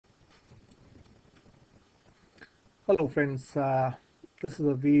Hello friends, this is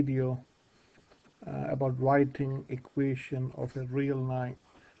a video about writing equation of a real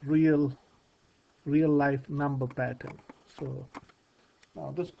real life number pattern. So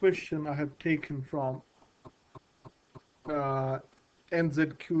now this question I have taken from uh,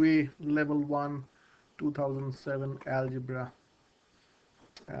 NZQA level 1 2007 algebra,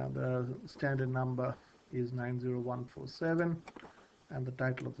 and the standard number is 90147, and the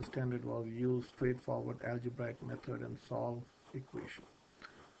title of the standard was Use Straightforward Algebraic Method and Solve Equation.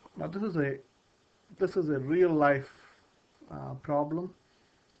 Now this is a real life problem,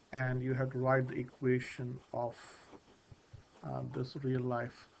 and you have to write the equation of this real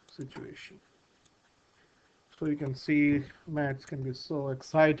life situation. So you can see maths can be so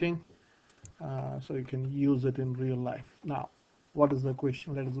exciting, so you can use it in real life. Now, what is the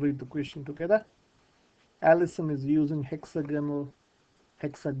question? Let us read the question together. Allison is using hexagonal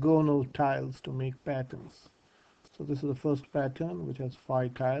tiles to make patterns. So this is the first pattern, which has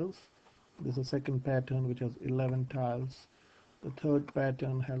 5 tiles. This is the second pattern, which has 11 tiles. The third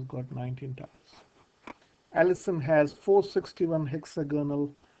pattern has got 19 tiles. Allison has 461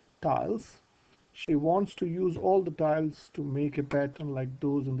 hexagonal tiles. She wants to use all the tiles to make a pattern like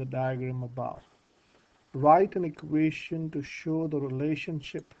those in the diagram above. Write an equation to show the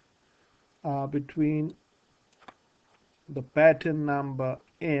relationship between the pattern number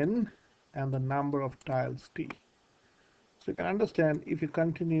n and the number of tiles t. So you can understand, if you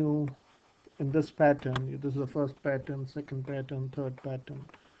continue in this pattern, this is the first pattern, second pattern, third pattern,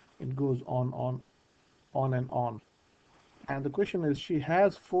 it goes on and on. And the question is, she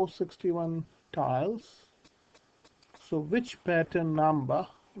has 461 tiles, so which pattern number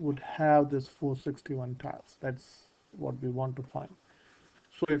would have this 461 tiles? That's what we want to find.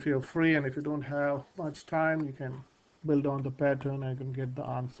 So if you're free and if you don't have much time, you can build on the pattern and you can get the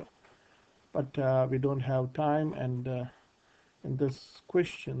answer. But we don't have time, and in this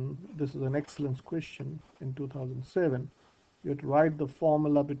question, this is an excellence question in 2007, you have to write the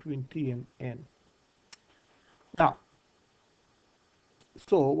formula between t and n. Now,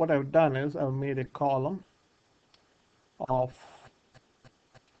 so what I've done is I've made a column of,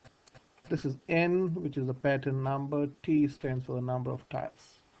 this is n, which is the pattern number, t stands for the number of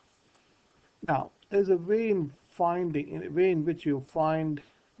tiles. Now, there's a way in which you find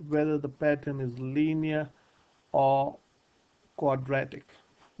whether the pattern is linear or quadratic.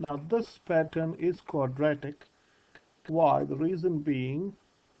 Now, this pattern is quadratic. Why? The reason being,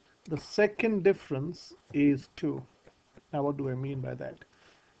 the second difference is 2. Now, what do I mean by that?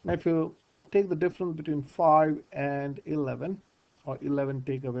 Now, if you take the difference between 5 and 11, or 11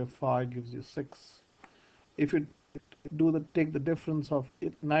 take away 5 gives you 6. If you take the difference of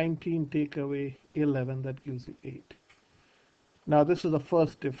 19 take away 11, that gives you 8. Now, this is the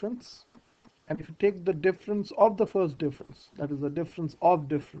first difference. And if you take the difference of the first difference, that is the difference of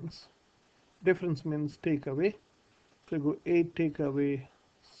difference. Difference means take away. So you go 8 take away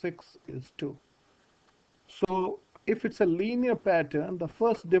 6 is 2. So if it's a linear pattern, the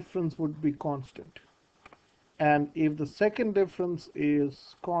first difference would be constant. And if the second difference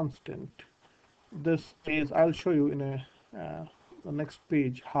is constant, this is, I'll show you in the next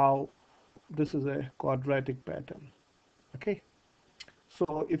page how this is a quadratic pattern. Okay.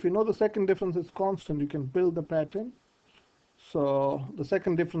 So if you know the second difference is constant, you can build the pattern. So the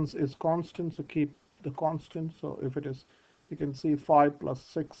second difference is constant, so keep the constant. So if it is, you can see 5 plus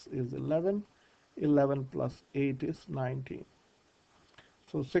 6 is 11. 11 plus 8 is 19.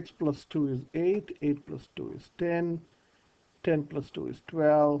 So 6 plus 2 is 8. 8 plus 2 is 10. 10 plus 2 is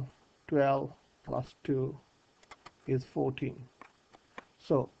 12. 12 plus 2 is 14.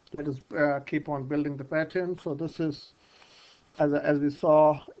 So let us keep on building the pattern. So this is, as we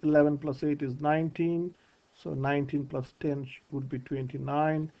saw, 11 plus 8 is 19. So 19 plus 10 would be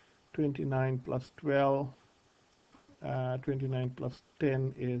 29. 29 plus 12. 29 plus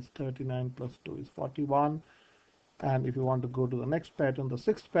 10 is 39, plus 2 is 41. And if you want to go to the next pattern, the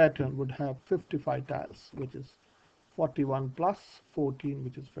sixth pattern would have 55 tiles, which is 41 plus 14,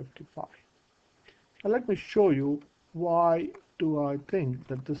 which is 55. Now let me show you why do I think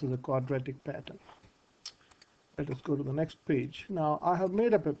that this is a quadratic pattern. Let us go to the next page. Now I have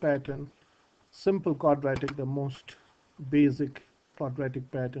made up a pattern, simple quadratic, the most basic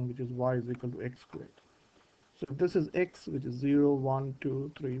quadratic pattern, which is y is equal to x squared. So if this is x, which is 0, 1,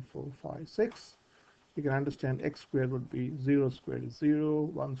 2, 3, 4, 5, 6, you can understand x squared would be 0 squared is 0,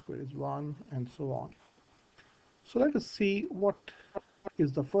 1 squared is 1, and so on. So let us see what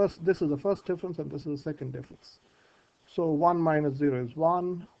is the first. This is the first difference, and this is the second difference. So 1 minus 0 is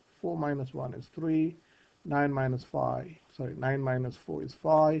 1, 4 minus 1 is 3, 9 minus 4 is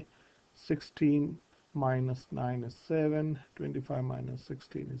 5, 16 minus 9 is 7, 25 minus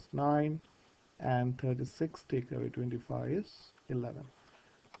 16 is 9, and 36 take away 25 is 11.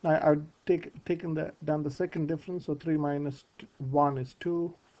 Now I've done the second difference, so 3 minus 1 is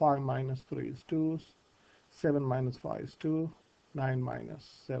 2, 5 minus 3 is 2, 7 minus 5 is 2, 9 minus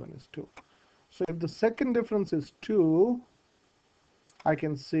 7 is 2. So if the second difference is 2, I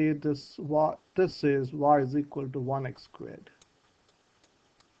can say this is y is equal to 1x squared.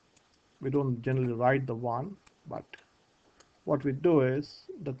 We don't generally write the 1, but what we do is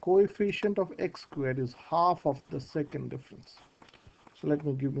the coefficient of x squared is half of the second difference. So let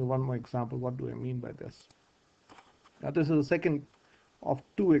me give me one more example. What do I mean by this? Now this is the second of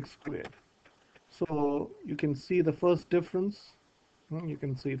 2x squared. So you can see the first difference. You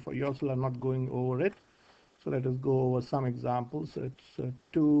can see it for yourself. I'm not going over it. So let us go over some examples. So it's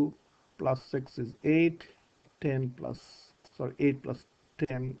 2 plus 6 is 8, 8 plus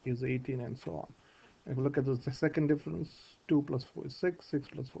 10 is 18, and so on. If you look at the second difference, 2 plus 4 is 6, 6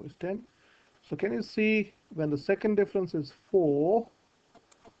 plus 4 is 10. So can you see when the second difference is 4,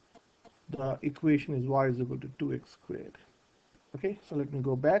 the equation is y is equal to 2x squared. Okay, so let me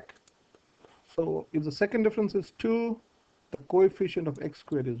go back. So if the second difference is 2, the coefficient of x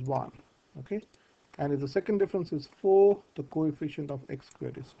squared is 1. Okay, and if the second difference is 4, the coefficient of x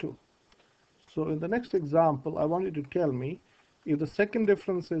squared is 2. So in the next example, I want you to tell me if the second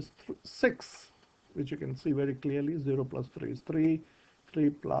difference is 6, which you can see very clearly, 0 plus 3 is 3, 3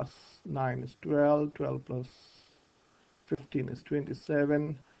 plus 9 is 12, 12 plus 15 is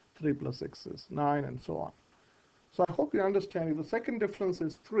 27, 3 plus 6 is 9, and so on. So I hope you understand if the second difference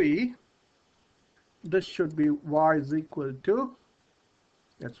is 3, this should be y is equal to,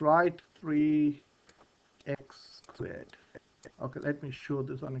 that's right, 3x squared. Okay, let me show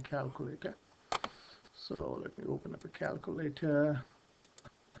this on a calculator. So let me open up a calculator.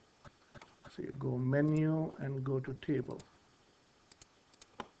 So you go menu and go to table.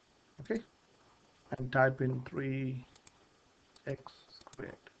 Okay, and type in 3x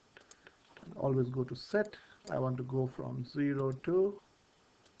squared. Always go to set. I want to go from 0 to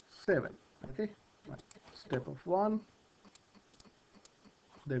 7. Okay, step of 1.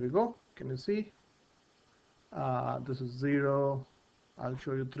 There we go. Can you see? This is 0. I'll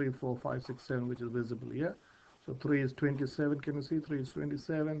show you 3, 4, 5, 6, 7, which is visible here. So 3 is 27. Can you see? 3 is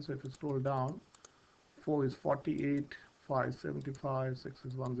 27. So if you scroll down, 4 is 48, 5 is 75, 6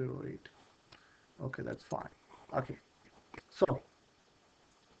 is 108. Okay, that's fine. Okay, so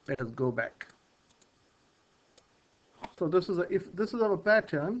let us go back. So if this is our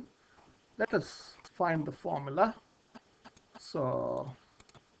pattern, let us find the formula. So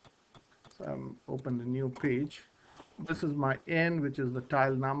I'm open the new page. This is my n, which is the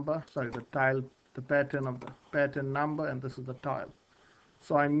tile number. Sorry, the pattern of the pattern number, and this is the tile.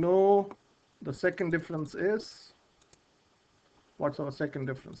 So I know the second difference is, what's our second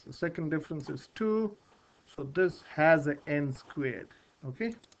difference? The second difference is 2. So this has an n squared.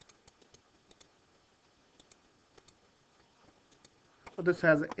 Okay. So this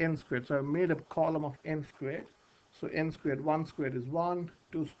has an n squared. So I made a column of n squared. So n squared, 1 squared is 1,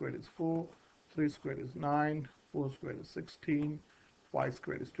 2 squared is 4, 3 squared is 9, 4 squared is 16, 5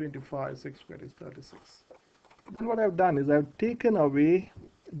 squared is 25, 6 squared is 36. Then what I've done is I've taken away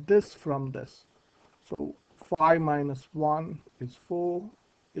this from this. So 5 minus 1 is 4,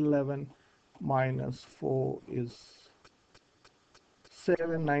 11 minus 4 is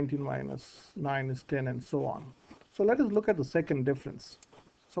 7, 19 minus 9 is 10, and so on. So let us look at the second difference.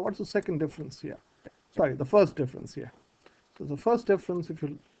 So what's the second difference here? Sorry, the first difference here. So the first difference, if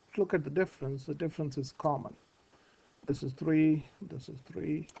you look at the difference is common. This is 3, this is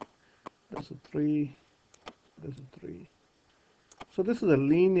 3, this is 3, this is 3. So this is a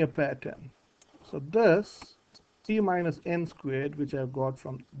linear pattern. So this t minus n squared, which I've got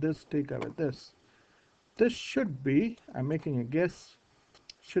from this, take away this. This should be, I'm making a guess,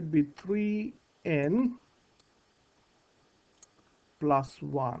 should be 3n plus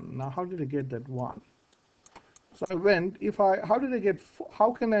 1. Now how did I get that 1? So I went, how did I get,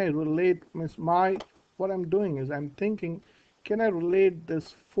 how can I relate, what I'm doing is I'm thinking, can I relate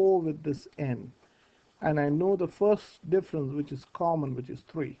this 4 with this n? And I know the first difference, which is common, which is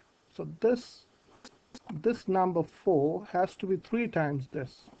 3. So this number 4 has to be 3 times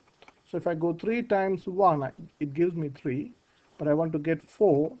this. So if I go 3 times 1, it gives me 3, but I want to get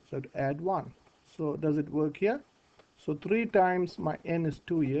 4, so I have to add 1. So does it work here? So 3 times my n is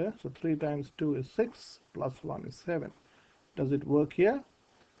 2 here, so 3 times 2 is 6, plus 1 is 7. Does it work here?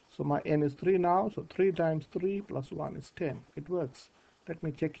 So my n is 3 now, so 3 times 3 plus 1 is 10. It works. Let me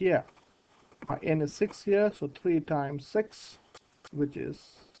check here. My n is 6 here, so 3 times 6, which is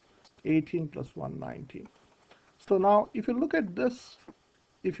 18 plus 1, 19. So now if you look at this,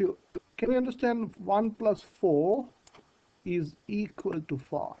 if you can you understand 1 plus 4 is equal to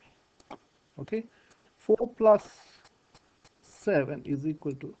 5. Okay, 4 plus 7 is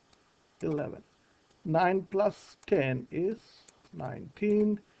equal to 11. 9 plus 10 is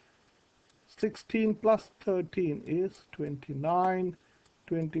 19. 16 plus 13 is 29.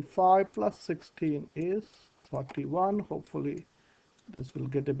 25 plus 16 is 41. Hopefully this will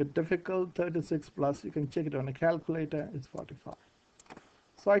get a bit difficult. 36 plus, you can check it on a calculator, is 45.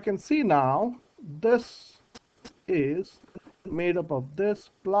 So I can see now this is made up of this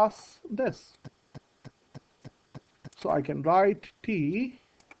plus this. So I can write t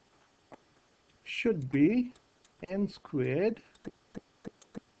should be n squared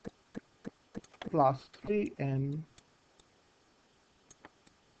plus 3n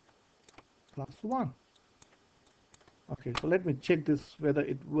plus 1. Okay, so let me check this whether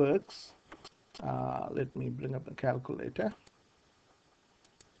it works. Let me bring up the calculator.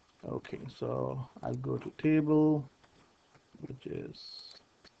 Okay, so I'll go to table, which is,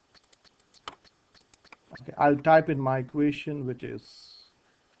 okay, I'll type in my equation, which is,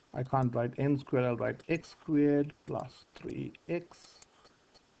 I can't write n squared, I'll write x squared plus 3x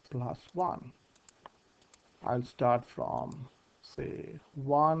plus 1. I'll start from, say,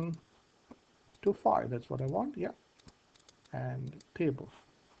 1 to 5. That's what I want, yeah. And table.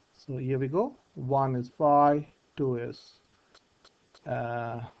 So here we go. 1 is 5, 2 is,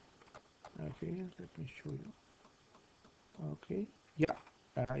 okay, let me show you. Okay, yeah,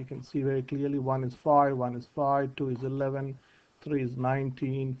 you can see very clearly 1 is 5, 1 is 5, 2 is 11, 3 is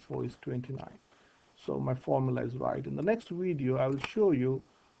 19, 4 is 29. So my formula is right. In the next video, I will show you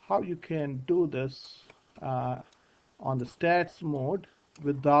how you can do this on the stats mode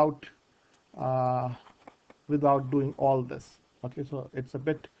without without doing all this. Okay, so it's a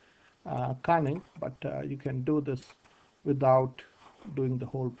bit cunning, but you can do this without doing the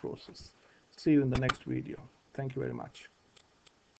whole process. See you in the next video. Thank you very much.